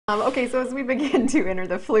Okay, so as we begin to enter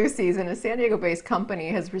the flu season, a San Diego-based company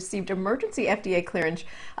has received emergency FDA clearance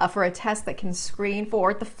for a test that can screen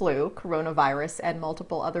for the flu, coronavirus, and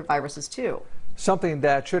multiple other viruses too. Something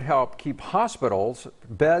that should help keep hospitals'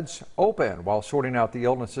 beds open while sorting out the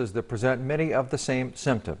illnesses that present many of the same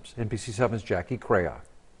symptoms. NBC7's Jackie Crea.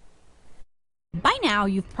 By now,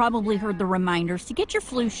 you've probably heard the reminders to get your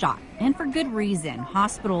flu shot, and for good reason.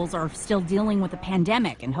 Hospitals are still dealing with a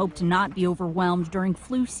pandemic and hope to not be overwhelmed during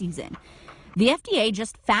flu season. The FDA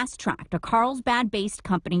just fast-tracked a Carlsbad-based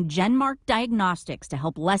company, GenMark Diagnostics, to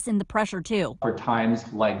help lessen the pressure, too. For times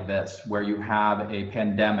like this, where you have a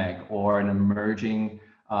pandemic or an emerging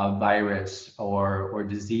virus or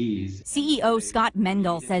disease. CEO Scott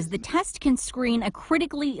Mendel says the test can screen a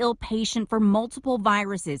critically ill patient for multiple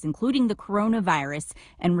viruses, including the coronavirus,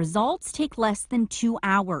 and results take less than 2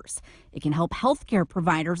 hours. It can help healthcare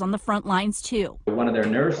providers on the front lines, too. One of their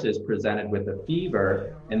nurses presented with a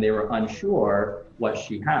fever, and they were unsure what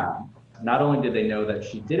she had. Not only did they know that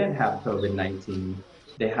she didn't have COVID-19,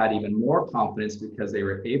 they had even more confidence because they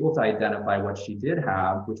were able to identify what she did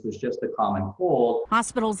have, which was just a common cold.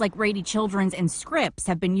 Hospitals like Rady Children's and Scripps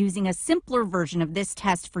have been using a simpler version of this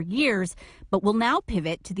test for years, but will now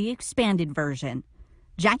pivot to the expanded version.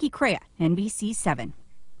 Jackie Crea, NBC7.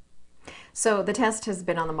 So the test has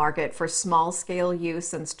been on the market for small-scale use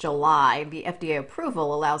since July. The FDA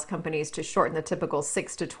approval allows companies to shorten the typical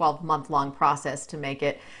 6 to 12-month-long process to make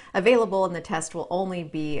it available, and the test will only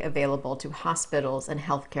be available to hospitals and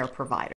healthcare providers.